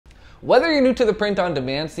Whether you're new to the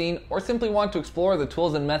print-on-demand scene or simply want to explore the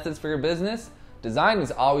tools and methods for your business, design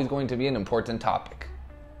is always going to be an important topic.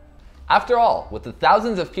 After all, with the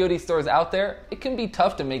thousands of POD stores out there, it can be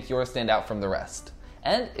tough to make yours stand out from the rest.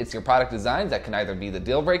 And it's your product designs that can either be the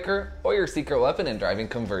deal breaker or your secret weapon in driving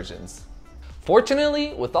conversions.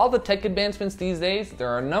 Fortunately, with all the tech advancements these days, there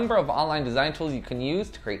are a number of online design tools you can use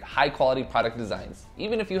to create high-quality product designs,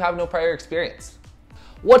 even if you have no prior experience.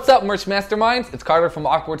 What's up, merch masterminds? It's Carter from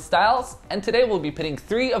Awkward Styles, and today we'll be pitting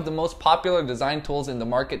 3 of the most popular design tools in the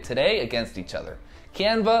market today against each other: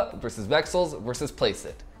 Canva versus Vexels versus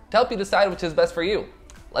Placeit, to help you decide which is best for you.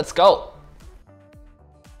 Let's go!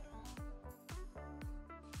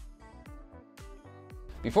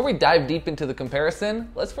 Before we dive deep into the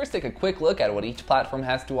comparison, let's first take a quick look at what each platform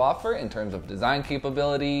has to offer in terms of design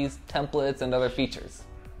capabilities, templates, and other features.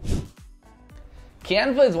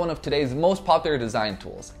 Canva is one of today's most popular design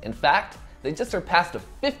tools. In fact, they just surpassed a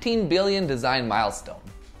 15 billion design milestone.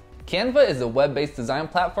 Canva is a web-based design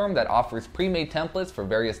platform that offers pre-made templates for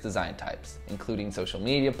various design types, including social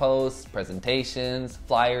media posts, presentations,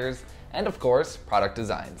 flyers, and of course, product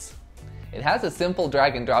designs. It has a simple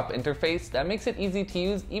drag and drop interface that makes it easy to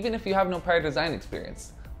use even if you have no prior design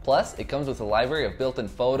experience. Plus, it comes with a library of built-in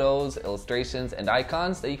photos, illustrations, and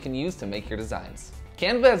icons that you can use to make your designs.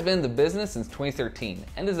 Canva has been in the business since 2013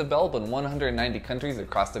 and is available in 190 countries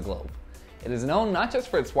across the globe. It is known not just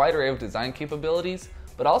for its wide array of design capabilities,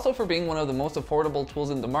 but also for being one of the most affordable tools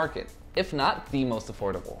in the market, if not the most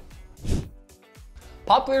affordable.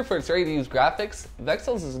 Popular for its ready-to-use graphics,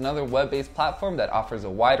 Vexels is another web-based platform that offers a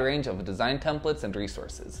wide range of design templates and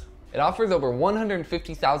resources. It offers over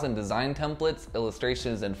 150,000 design templates,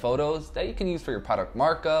 illustrations, and photos that you can use for your product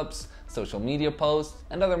markups, social media posts,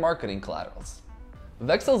 and other marketing collaterals.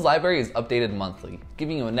 Vexels' library is updated monthly,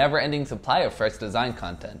 giving you a never-ending supply of fresh design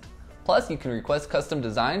content. Plus, you can request custom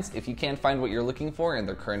designs if you can't find what you're looking for in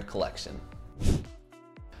their current collection.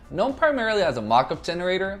 Known primarily as a mockup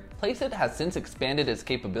generator, Placeit has since expanded its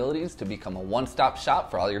capabilities to become a one-stop shop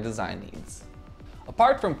for all your design needs.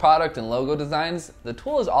 Apart from product and logo designs, the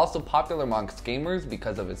tool is also popular amongst gamers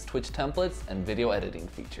because of its Twitch templates and video editing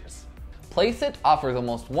features. Placeit offers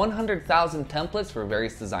almost 100,000 templates for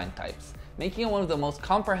various design types, making it one of the most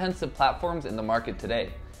comprehensive platforms in the market today.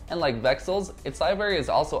 And like Vexels, its library is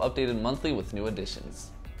also updated monthly with new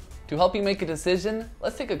additions. To help you make a decision,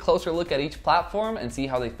 let's take a closer look at each platform and see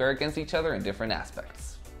how they fare against each other in different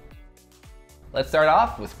aspects. Let's start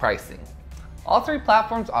off with pricing. All 3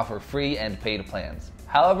 platforms offer free and paid plans.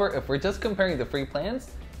 However, if we're just comparing the free plans,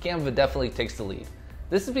 Canva definitely takes the lead.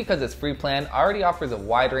 This is because its free plan already offers a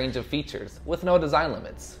wide range of features with no design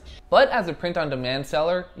limits. But as a print-on-demand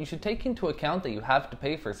seller, you should take into account that you have to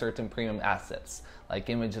pay for certain premium assets, like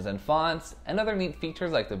images and fonts, and other neat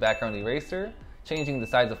features like the background eraser, changing the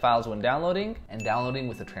size of files when downloading, and downloading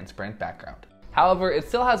with a transparent background. However, it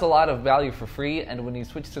still has a lot of value for free and when you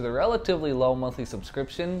switch to the relatively low monthly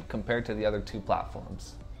subscription compared to the other 2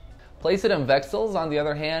 platforms. Placeit and Vexels, on the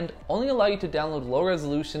other hand, only allow you to download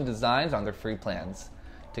low-resolution designs on their free plans.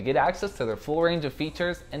 To get access to their full range of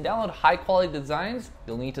features and download high-quality designs,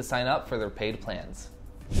 you'll need to sign up for their paid plans.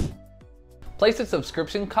 Placeit's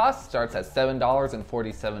subscription cost starts at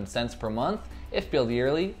 $7.47 per month if billed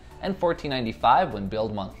yearly, and $14.95 when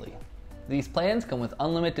billed monthly. These plans come with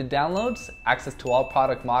unlimited downloads, access to all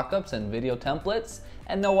product mockups and video templates,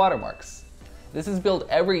 and no watermarks. This is billed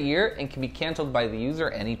every year and can be canceled by the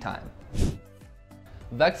user anytime.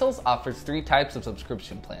 Vexels offers 3 types of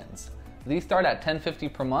subscription plans. These start at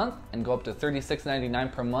 $10.50 per month and go up to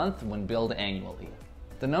 $36.99 per month when billed annually.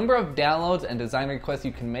 The number of downloads and design requests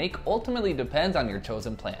you can make ultimately depends on your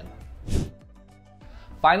chosen plan.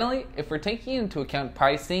 Finally, if we're taking into account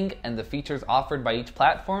pricing and the features offered by each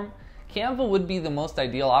platform, Canva would be the most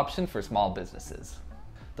ideal option for small businesses.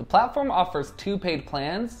 The platform offers 2 paid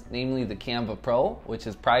plans, namely the Canva Pro, which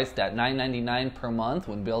is priced at $9.99 per month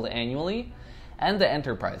when billed annually, and the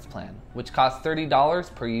Enterprise plan, which costs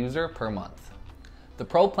 $30 per user per month. The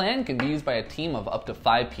Pro plan can be used by a team of up to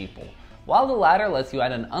 5 people, while the latter lets you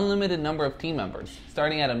add an unlimited number of team members,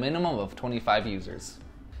 starting at a minimum of 25 users.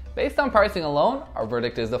 Based on pricing alone, our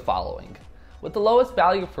verdict is the following. With the lowest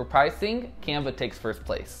value for pricing, Canva takes first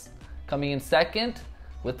place. Coming in second,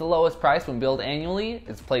 with the lowest price when billed annually,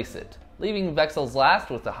 is Placeit, leaving Vexels last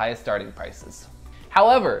with the highest starting prices.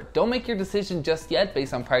 However, don't make your decision just yet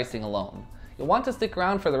based on pricing alone. You'll want to stick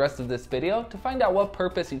around for the rest of this video to find out what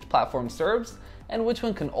purpose each platform serves and which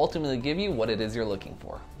one can ultimately give you what it is you're looking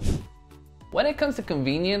for. When it comes to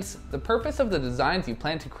convenience, the purpose of the designs you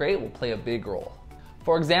plan to create will play a big role.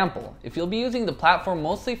 For example, if you'll be using the platform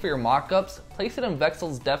mostly for your mockups, Placeit and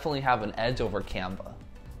Vexels definitely have an edge over Canva.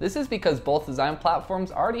 This is because both design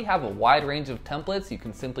platforms already have a wide range of templates you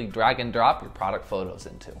can simply drag and drop your product photos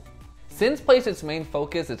into. Since Placeit's main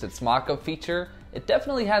focus is its Mockup feature, it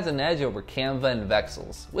definitely has an edge over Canva and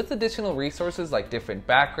Vexels, with additional resources like different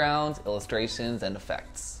backgrounds, illustrations, and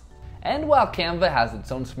effects. And while Canva has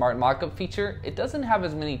its own smart Mockup feature, it doesn't have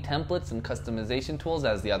as many templates and customization tools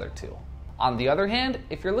as the other two. On the other hand,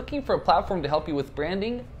 if you're looking for a platform to help you with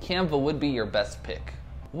branding, Canva would be your best pick.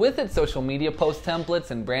 With its social media post templates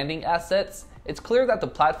and branding assets, it's clear that the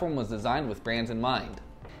platform was designed with brands in mind.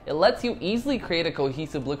 It lets you easily create a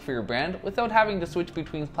cohesive look for your brand without having to switch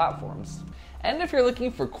between platforms. And if you're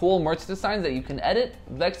looking for cool merch designs that you can edit,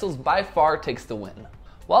 Vexels by far takes the win.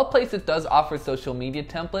 While Placeit does offer social media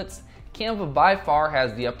templates, Canva by far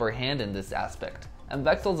has the upper hand in this aspect, and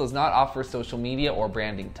Vexels does not offer social media or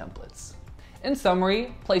branding templates. In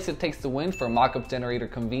summary, Placeit takes the win for mockup generator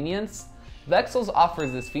convenience, Vexels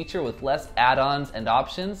offers this feature with less add-ons and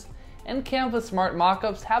options, and Canva's smart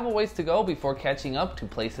mockups have a ways to go before catching up to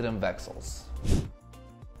Placeit and Vexels.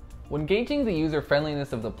 When gauging the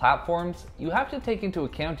user-friendliness of the platforms, you have to take into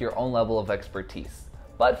account your own level of expertise.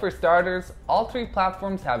 But for starters, all three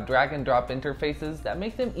platforms have drag-and-drop interfaces that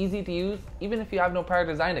make them easy to use even if you have no prior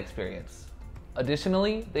design experience.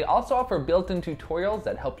 Additionally, they also offer built-in tutorials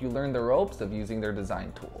that help you learn the ropes of using their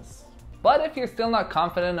design tools. But if you're still not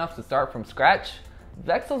confident enough to start from scratch,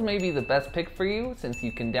 Vexels may be the best pick for you since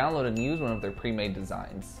you can download and use one of their pre-made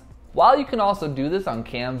designs. While you can also do this on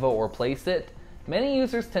Canva or Placeit, many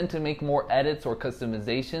users tend to make more edits or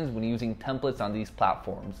customizations when using templates on these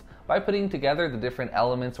platforms by putting together the different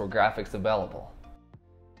elements or graphics available.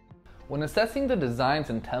 When assessing the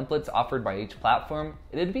designs and templates offered by each platform,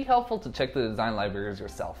 it'd be helpful to check the design libraries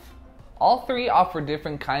yourself. All three offer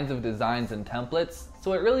different kinds of designs and templates,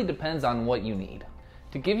 so it really depends on what you need.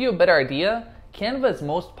 To give you a better idea, Canva is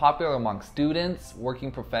most popular among students,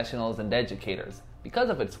 working professionals, and educators because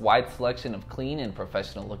of its wide selection of clean and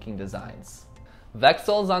professional looking designs.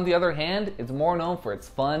 Vexels, on the other hand, is more known for its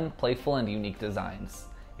fun, playful, and unique designs.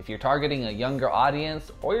 If you're targeting a younger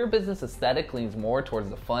audience or your business aesthetic leans more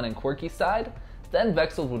towards the fun and quirky side, then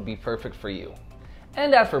Vexels would be perfect for you.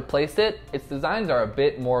 And as for Placeit, its designs are a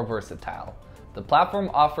bit more versatile. The platform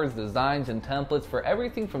offers designs and templates for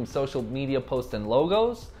everything from social media posts and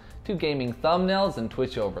logos to gaming thumbnails and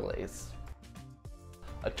Twitch overlays.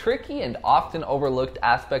 A tricky and often overlooked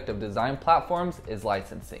aspect of design platforms is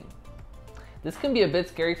licensing. This can be a bit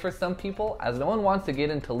scary for some people as no one wants to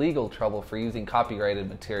get into legal trouble for using copyrighted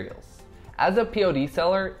materials. As a POD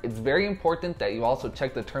seller, it's very important that you also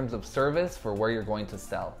check the terms of service for where you're going to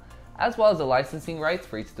sell, as well as the licensing rights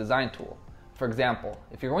for each design tool. For example,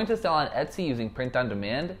 if you're going to sell on Etsy using print on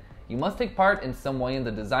demand, you must take part in some way in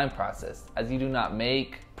the design process, as you do not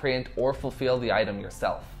make, print, or fulfill the item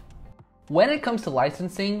yourself. When it comes to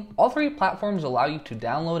licensing, all three platforms allow you to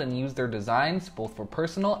download and use their designs both for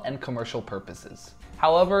personal and commercial purposes.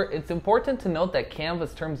 However, it's important to note that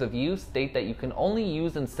Canva's terms of use state that you can only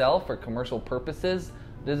use and sell for commercial purposes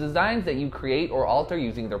the designs that you create or alter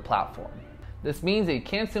using their platform. This means that you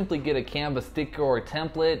can't simply get a Canva sticker or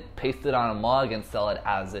template, paste it on a mug, and sell it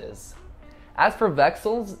as is. As for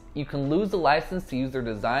Vexels, you can lose the license to use their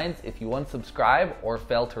designs if you unsubscribe or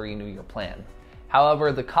fail to renew your plan.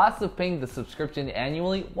 However, the cost of paying the subscription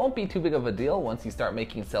annually won't be too big of a deal once you start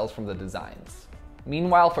making sales from the designs.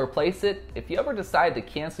 Meanwhile, for Placeit, if you ever decide to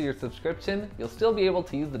cancel your subscription, you'll still be able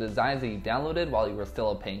to use the designs that you downloaded while you were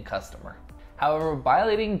still a paying customer. However,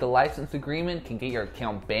 violating the license agreement can get your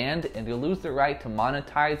account banned and you'll lose the right to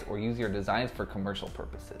monetize or use your designs for commercial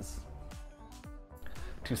purposes.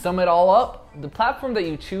 To sum it all up, the platform that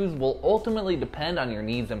you choose will ultimately depend on your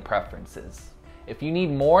needs and preferences. If you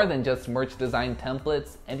need more than just merch design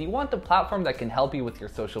templates and you want a platform that can help you with your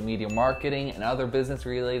social media marketing and other business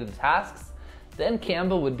related tasks, then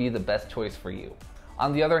Canva would be the best choice for you.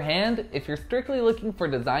 On the other hand, if you're strictly looking for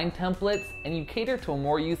design templates and you cater to a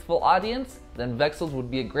more youthful audience, then Vexels would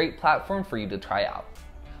be a great platform for you to try out.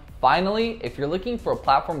 Finally, if you're looking for a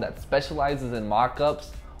platform that specializes in mockups,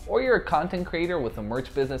 or you're a content creator with a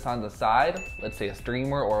merch business on the side, let's say a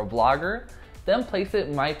streamer or a vlogger, then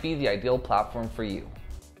Placeit might be the ideal platform for you.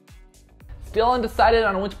 Still undecided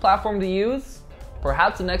on which platform to use?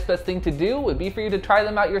 Perhaps the next best thing to do would be for you to try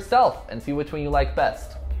them out yourself and see which one you like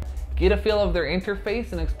best. Get a feel of their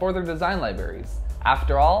interface and explore their design libraries.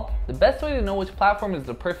 After all, the best way to know which platform is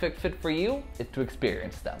the perfect fit for you is to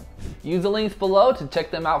experience them. Use the links below to check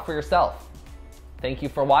them out for yourself. Thank you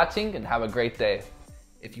for watching and have a great day.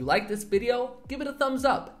 If you like this video, give it a thumbs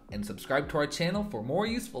up and subscribe to our channel for more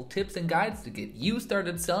useful tips and guides to get you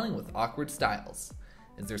started selling with awkward styles.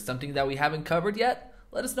 Is there something that we haven't covered yet?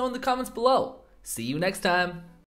 Let us know in the comments below. See you next time!